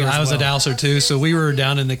a same thing. dowser as I was a well. dowser too. So we were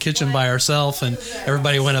down in the kitchen by ourselves, and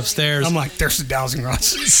everybody went upstairs. I'm like, there's the dowsing rods.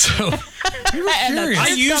 So And the I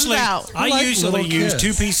truth usually, comes out. I Like usually little use kids.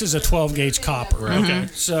 2 pieces of 12 gauge copper. Okay.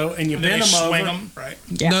 So, and you Then bend they them swing over. them, right?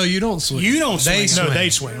 Yeah. no, you don't swing. You don't They swing. No, they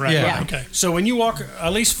swing, right? Yeah. Right, okay. So when you walk,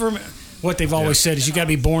 at least for what they've always said is you got to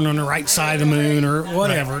be born on the right side of the moon or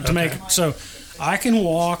whatever Right, to make okay. it. So I can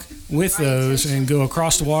walk with those and go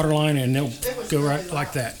across the water line and they'll go right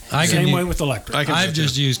like that. I can Same u- way with electric. I can I've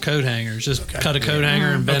just used coat hangers. Just cut a coat hanger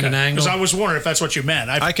and bend an angle. Because I was wondering if that's what you meant.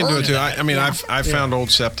 I can do it too. I mean, I've found old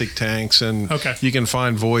septic tanks, and Okay. you can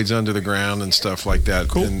find voids under the ground and stuff like that.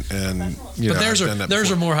 Cool. And you But know, theirs I've are done that theirs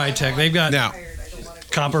are before. more high tech. They've got Now,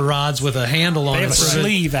 copper rods with a handle on They it. have a so that-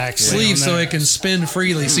 sleeve actually. sleeve on so there. it can spin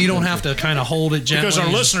freely, so you don't have to kind of hold it gently. Because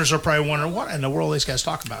our listeners are probably wondering what in the world these guys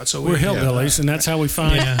talk about. So We're hillbillies, and that's how we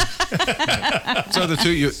find. Yeah. so the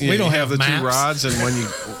two you We don't have have the maps. two rods,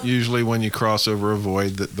 and when you cross over a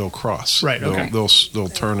void, that they'll cross. Right, okay. They'll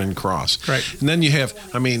turn and cross. Right. And then you have.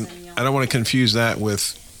 I mean, I don't want to confuse that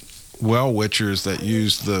with well witchers that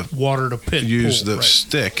use the water to pit. use pool, the right.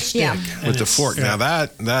 stick Yeah. with the fork. Now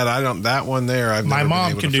that I don't that one there. I've My never been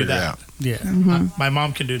mom able can to do figure that. out. Yeah, My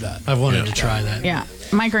mom can do that. I've wanted to try that. Yeah.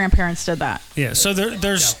 My grandparents did that. yeah. So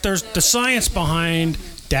there's the science behind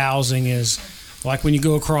dowsing is like when you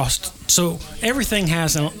go across. So everything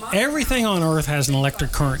on Earth has an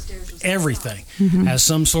electric current. Everything has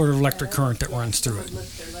some sort of electric current that runs through it.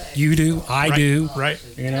 You do, I do, right?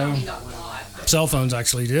 You know, cell phones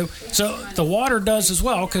actually do. So the water does as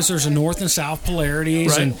well because there's a north and south polarities,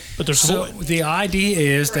 Right. and But there's so the idea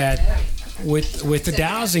is that with the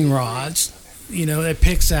dowsing rods, you know, it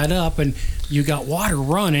picks that up, and you got water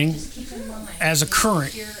running as a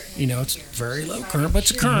current. You know, it's very low current, but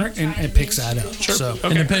it's a current, and it picks that up. Sure. So, Okay.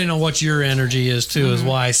 And depending on what your energy is too, is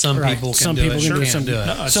why some right. people can Some do people it. can do and some can't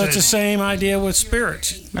do it. No, So it's the same idea with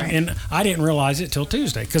spirits, Right. and I didn't realize it till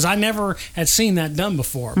Tuesday because I never had seen that done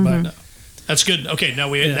before. But That's good. Okay,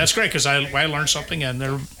 no, that's great because I learned something, and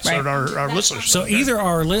they're so did our listeners. so either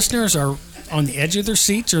our listeners are on the edge of their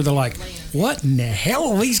seats, or they're like, "What in the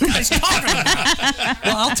hell are these guys talking about?"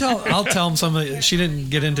 Well, I'll tell them some of the, she didn't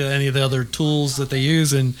get into any of the other tools that they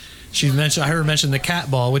use, and I heard her mention the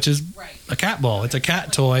cat ball, which is a cat ball. It's a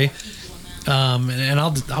cat toy. And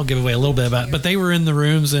I'll give away a little bit about it. But they were in the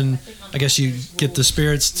rooms, and I guess you get the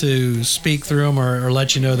spirits to speak through them or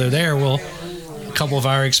let you know they're there. Well, a couple of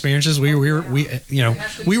our experiences, we were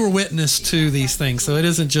witness to these things. So it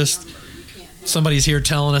isn't just somebody's here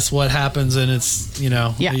telling us what happens, and it's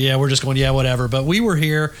we're just going whatever. But we were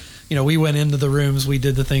here. We went into the rooms, we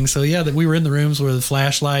did the thing. So that we were in the rooms with the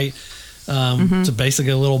flashlight. It's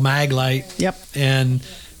basically a little mag light. Yep. And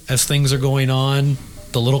as things are going on,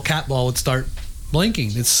 the little cat ball would start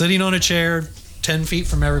blinking. It's sitting on a chair 10 feet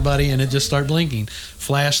from everybody, and it just start blinking.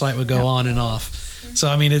 Flashlight would go on and off. So,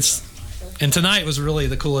 I mean, and tonight was really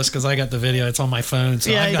the coolest because I got the video. It's on my phone.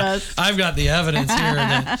 So I've got the evidence here,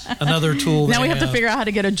 and then another tool. Now we have to figure out how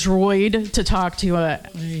to get a droid to talk to a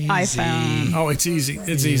iPhone. Oh, it's easy.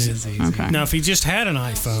 It's easy. Okay. Now, if he just had an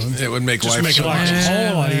iPhone, It would make just life make so it like much a easier.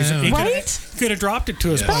 whole lot easier. He Right? could have dropped it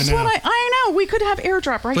to us by That's now. what I know. We could have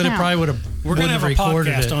airdrop right But now. it probably would have. We're gonna have a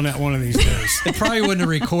recorded podcast it. on that one of these days. It probably wouldn't have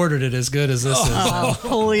recorded it as good as this is. Oh,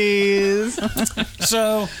 please.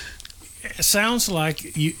 So it sounds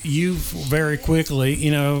like you very quickly,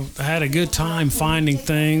 had a good time finding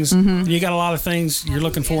things. You got a lot of things you're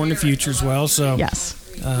looking for in the future as well. So Yes.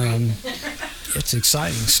 it's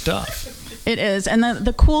exciting stuff. It is. And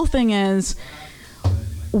the cool thing is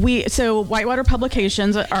Whitewater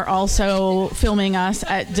Publications are also filming us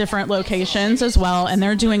at different locations as well, and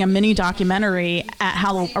they're doing a mini documentary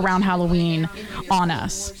around Halloween on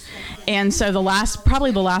us. And so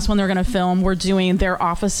probably the last one they're going to film, we're doing their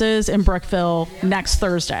offices in Brookville next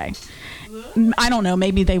Thursday. I don't know,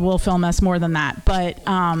 maybe they will film us more than that, but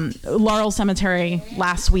Laurel Cemetery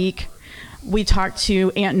last week, we talked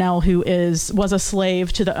to Aunt Nell, who was a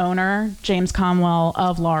slave to the owner, James Conwell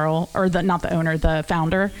of Laurel, or not the owner, the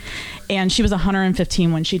founder. And she was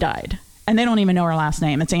 115 when she died. And they don't even know her last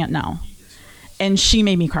name. It's Aunt Nell. And she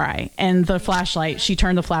made me cry. And she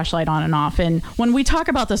turned the flashlight on and off. And when we talk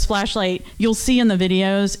about this flashlight, you'll see in the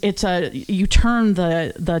videos, you turn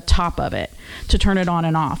the top of it to turn it on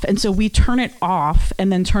and off. And so we turn it off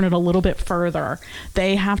and then turn it a little bit further.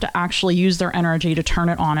 They have to actually use their energy to turn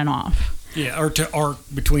it on and off. Yeah, or to arc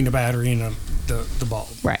between the battery and the bulb.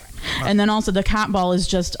 Right. And then also the cat ball is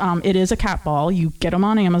just, it is a cat ball. You get them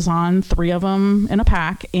on Amazon, 3 of them in a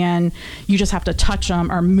pack, and you just have to touch them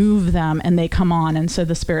or move them and they come on. And so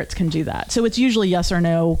the spirits can do that. So it's usually yes or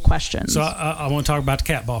no questions. So I want to talk about the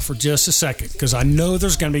cat ball for just a second, because I know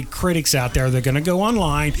there's going to be critics out there. They're going to go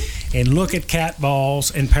online and look at cat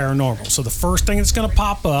balls and paranormal. So the first thing that's going to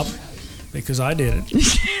pop up, because I did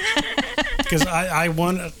it, because I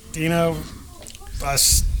want, there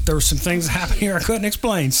were some things happening here I couldn't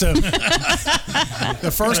explain. So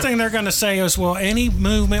the first thing they're going to say is, well, any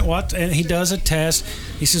movement, and he does a test.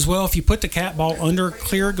 He says, well, if you put the cat ball under a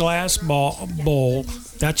clear glass bowl,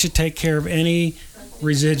 that should take care of any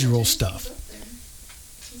residual stuff.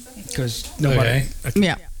 Because nobody... Okay.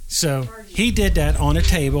 Yeah. So he did that on a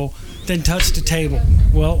table, then touched the table.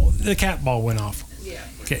 Well, the cat ball went off.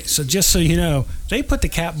 Okay, so just so you know, they put the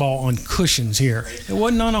cat ball on cushions here. It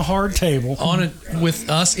wasn't on a hard table. With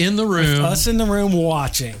us in the room. With us in the room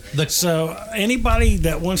watching. So anybody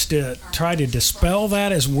that wants to try to dispel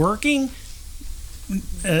that as working,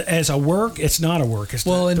 as a work, it's not a work. It's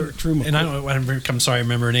true. And I'm sorry, I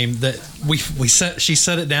remember her name. That she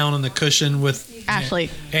set it down on the cushion with Ashley.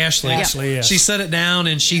 Ashley, yes. She set it down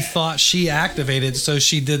and she thought she activated, so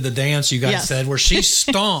she did the dance you guys said, where she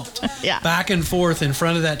stomped back and forth in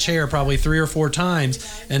front of that chair probably 3 or 4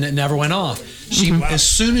 times, and it never went off. As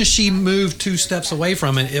soon as she moved 2 steps away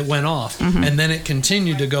from it, it went off, and then it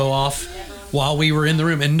continued to go off while we were in the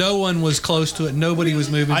room, and no one was close to it. Nobody was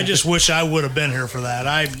moving. I just wish I would have been here for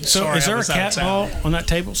that. So is there a cat ball on that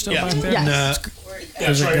table still back there? Yes.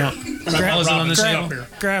 It's right here. Grab, was it on the Robin's table? up here.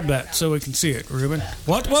 Grab that so we can see it, Ruben.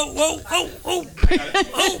 What? Whoa, whoa, whoa, whoa,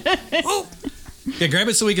 whoa. Yeah, grab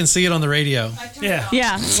it so we can see it on the radio. Yeah.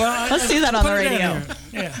 Yeah. Well, Let's see that on the put it in radio.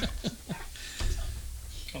 there. Yeah.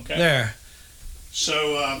 Okay. There.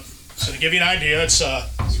 So to give you an idea, it's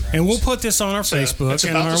And we'll put this on our Facebook it's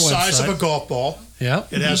and about on our the size website. of a golf ball. Yeah.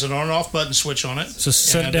 It has an on and off button switch on it. So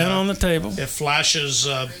set it And, down on the table. It flashes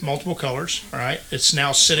multiple colors. All right. It's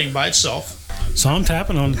now sitting by itself. So I'm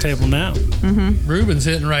tapping on the table now. Ruben's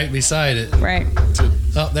hitting right beside it. Right.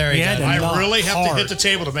 Oh, there he Yeah, got it. then- I Not really have to hard. hit the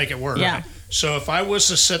table to make it work. Yeah. So if I was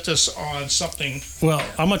to set this on something, Well,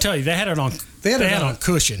 I'm gonna tell you, they had it on. They had it on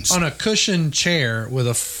cushions. On a cushion chair with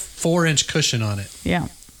a 4-inch cushion on it. Yeah.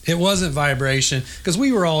 It wasn't vibration because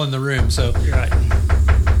we were all in the room. So Right.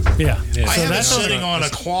 Yeah. I So have it that's sitting on a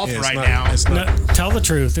cloth Yeah, it's right not- now. it's not- No, tell the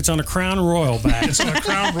truth. It's on a Crown Royal bag. It's on a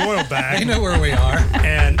Crown Royal they bag, know where we are.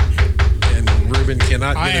 and and Ruben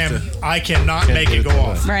cannot get it to. I cannot Can't make get it it go to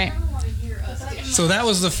off. Right. So that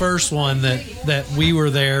was the first one that we were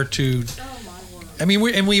there to. I mean,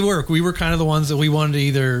 we were kind of the ones that we wanted to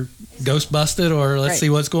either ghost bust it or let's Right. see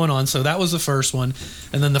what's going on. So that was the first one,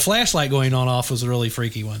 and then the flashlight going on off was a really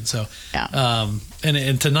freaky one. So Yeah.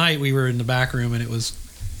 and tonight we were in the back room and it was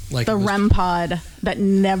like The it was- REM pod that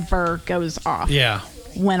never goes off Yeah,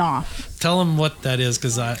 went off. tell them what that is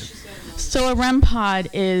because So a REM pod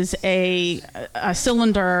is a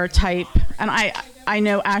cylinder type, and I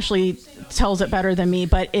know Ashley tells it better than me,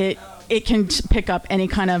 but it can pick up any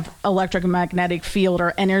kind of electromagnetic field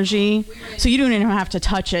or energy. So you don't even have to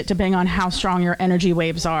touch it, depending on how strong your energy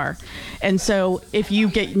waves are. And so if you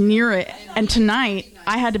get near it, and tonight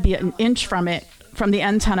I had to be an inch from it, from the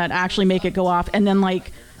antenna to actually make it go off, and then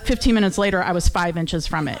like 15 minutes later, I was 5 inches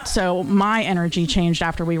from it. So my energy changed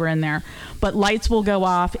after we were in there. But lights will go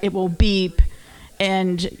off, it will beep,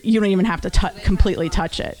 and you don't even have to completely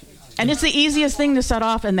touch it. And it's the easiest thing to set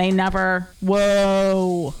off, and they never,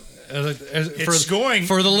 whoa. It's going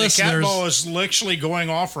for the cat listeners. ball is literally going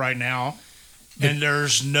off right now, and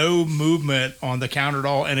there's no movement on the counter at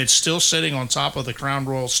all, and it's still sitting on top of the Crown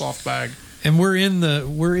Royal soft bag. And we're in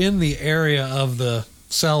the area of the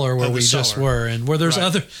cellar where Of the we just cellar. were, and where there's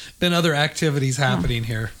Right. been other activities happening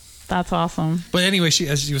here. That's awesome. But anyway,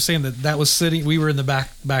 as you were saying that was sitting. We were in the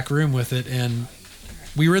back room with it, and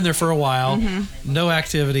we were in there for a while, no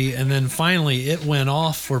activity, and then finally it went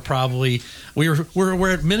off for probably we're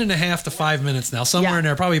at a minute and a half to 5 minutes now, somewhere Yeah. in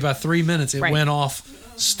there, probably about 3 minutes. It Right. went off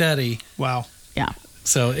steady. Wow, Yeah.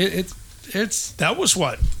 So it's that was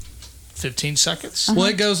what 15 seconds. well,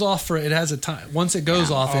 it goes off for it has a time. Once it goes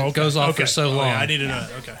off, it goes off for so long. Yeah, I need to know.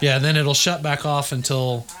 Okay. Yeah, and then it'll shut back off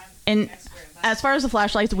until. And as far as the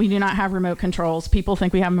flashlights, we do not have remote controls. People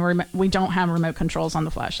think we don't have remote controls on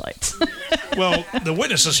the flashlights. Well, the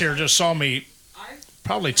witnesses here just saw me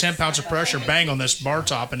probably 10 pounds of pressure bang on this bar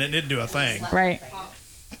top, and it didn't do a thing. Right.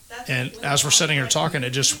 And as we're sitting here talking, it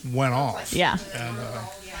just went off. Yeah. And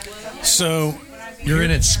So You're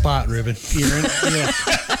in its spot, Ruben. you're in, yeah.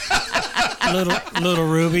 little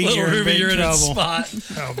Ruby, Little you're Ruby, in big you're in its trouble.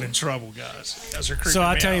 spot. I'm in trouble, guys. You guys are creeping So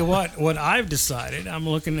I me tell you out. what I've decided. I'm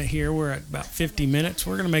looking at here. We're at about 50 minutes.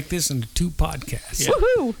 We're going to make this into 2 podcasts.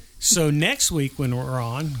 Woohoo! So next week when we're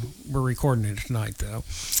on, we're recording it tonight though.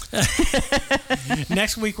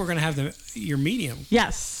 Next week we're going to have your medium,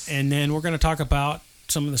 Yes. and then we're going to talk about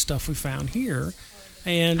some of the stuff we found here.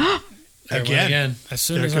 And Again. as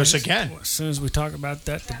soon There as it goes again. as soon as we talk about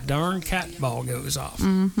that, the darn cat ball goes off.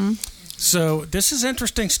 So this is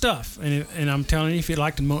interesting stuff, and I'm telling you, if you'd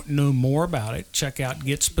like to know more about it, check out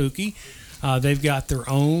Get Spooky. They've got their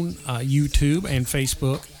own YouTube and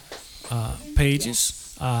Facebook pages.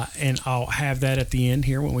 And I'll have that at the end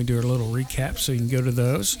here when we do a little recap, so you can go to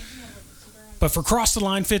those. But for Cross the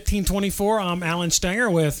Line 1524, I'm Alan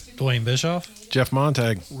Stenger with Dwayne Bischoff. Jeff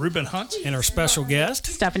Montag. Ruben Hunt. and our special guest.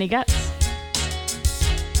 Stephanie Getz.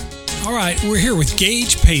 All right, we're here with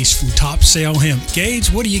Gage Pace from Top Sale Hemp. Gage,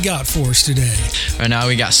 what do you got for us today? Right now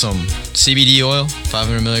we got some CBD oil,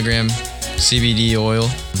 500 milligram CBD oil.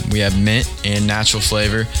 We have mint and natural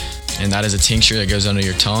flavor, and that is a tincture that goes under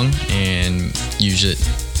your tongue, and use it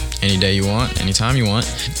any day you want, anytime you want.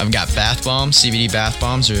 I've got bath bombs. CBD bath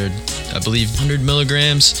bombs are, I believe, 100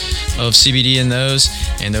 milligrams of CBD in those,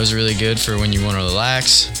 and those are really good for when you want to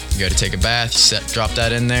relax. You go to take a bath, drop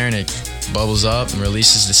that in there, and it bubbles up and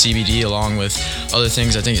releases the CBD along with other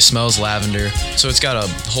things. I think it smells lavender. So it's got a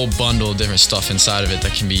whole bundle of different stuff inside of it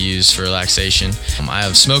that can be used for relaxation. I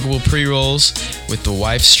have smokable pre-rolls with the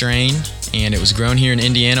Wife strain, and it was grown here in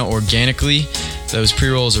Indiana organically. Those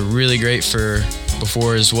pre-rolls are really great for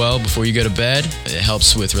before you go to bed. It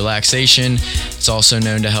helps with relaxation. It's also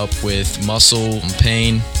known to help with muscle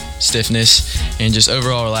pain stiffness, and just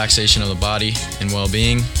overall relaxation of the body and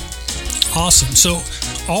well-being. Awesome. So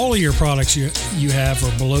all of your products you have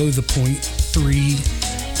are below the 0.3%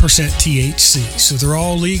 THC. So they're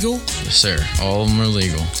all legal? Yes, sir. All of them are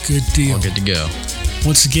legal. Good deal. All good to go.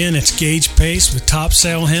 Once again, it's Gage Pace with Top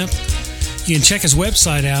Sail Hemp. You can check his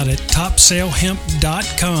website out at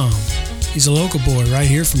topsailhemp.com. He's a local boy right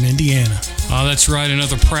here from Indiana. Oh, that's right.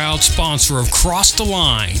 Another proud sponsor of Cross the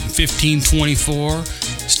Line 1524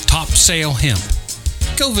 is Top Sail Hemp.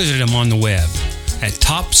 Go visit him on the web at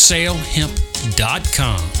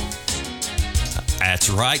topsailhemp.com. That's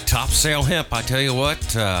right, Top Sail Hemp. I tell you what,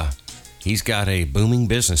 he's got a booming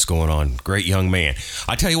business going on. Great young man.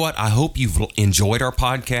 I tell you what, I hope you've enjoyed our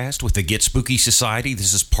podcast with the Get Spooky Society.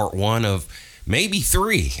 This is part 1 of maybe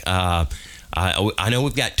 3. I know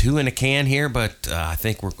we've got 2 in a can here, but I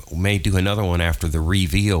think we may do another one after the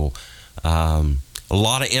reveal. A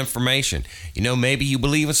lot of information. You know, maybe you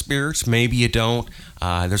believe in spirits, maybe you don't.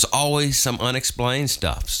 There's always some unexplained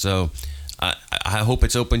stuff. So I hope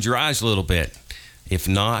it's opened your eyes a little bit. If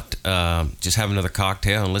not, just have another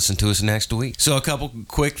cocktail and listen to us next week. So a couple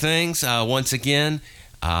quick things. Once again,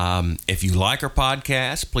 if you like our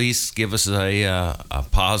podcast, please give us a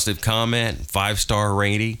positive comment, 5-star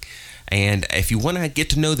rating. And if you want to get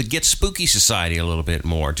to know the Get Spooky Society a little bit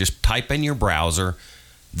more, just type in your browser,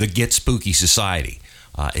 the Get Spooky Society.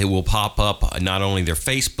 It will pop up not only their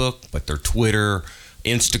Facebook, but their Twitter,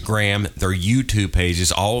 Instagram, their YouTube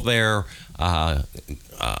pages, all their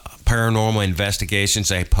paranormal investigations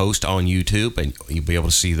they post on YouTube, and you'll be able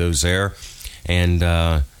to see those there. And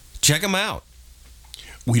check them out.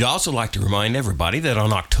 We'd also like to remind everybody that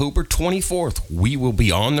on October 24th, we will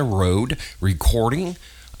be on the road recording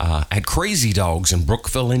at Crazy Dogs in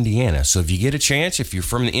Brookville, Indiana. So if you get a chance, if you're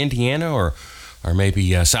from Indiana or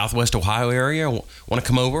maybe Southwest Ohio area, want to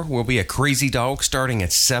come over, we'll be at Crazy Dog starting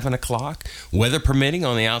at 7 o'clock. Weather permitting,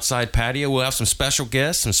 on the outside patio. We'll have some special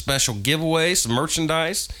guests, some special giveaways, some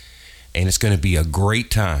merchandise, and it's going to be a great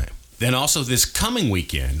time. Then also this coming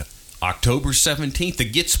weekend, October 17th, the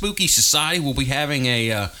Get Spooky Society will be having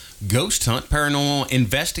a ghost hunt paranormal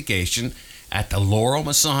investigation at the Laurel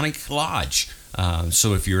Masonic Lodge.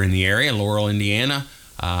 So if you're in the area, Laurel, Indiana,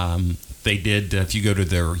 they did, if you go to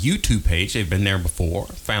their YouTube page, they've been there before,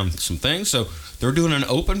 found some things. So they're doing an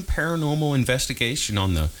open paranormal investigation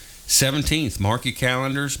on the 17th. Mark your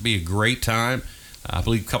calendars. Be a great time. I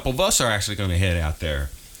believe a couple of us are actually going to head out there.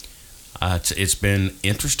 It's been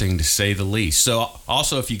interesting to say the least. So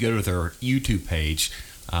also, if you go to their YouTube page,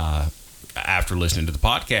 after listening to the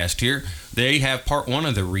podcast here, they have part 1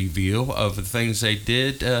 of the reveal of the things they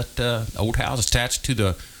did at old house attached to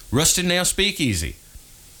the Rusted Nail Speakeasy.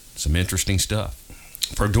 Some interesting stuff.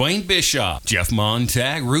 For Dwayne Bishop, Jeff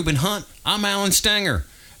Montag, Reuben Hunt, I'm Alan Stanger,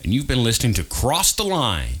 and you've been listening to Cross the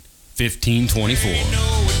Line 1524. Ain't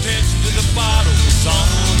no attention to the bottles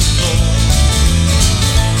on the floor.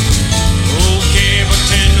 Okay,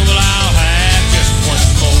 pretend well I'll have just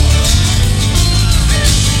one more.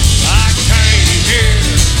 I came here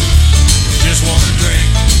just one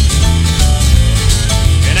drink,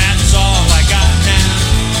 and that's all I got now,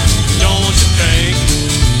 don't you think?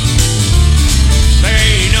 There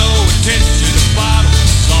ain't no attention to the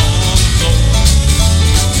bottles on the floor.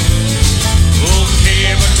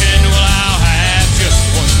 Okay, pretend well I'll have just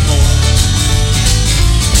one more.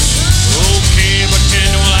 Okay,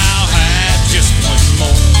 pretend well I'll have just one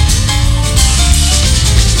more.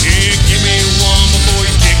 Yeah, give me one before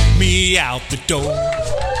you kick me out the door.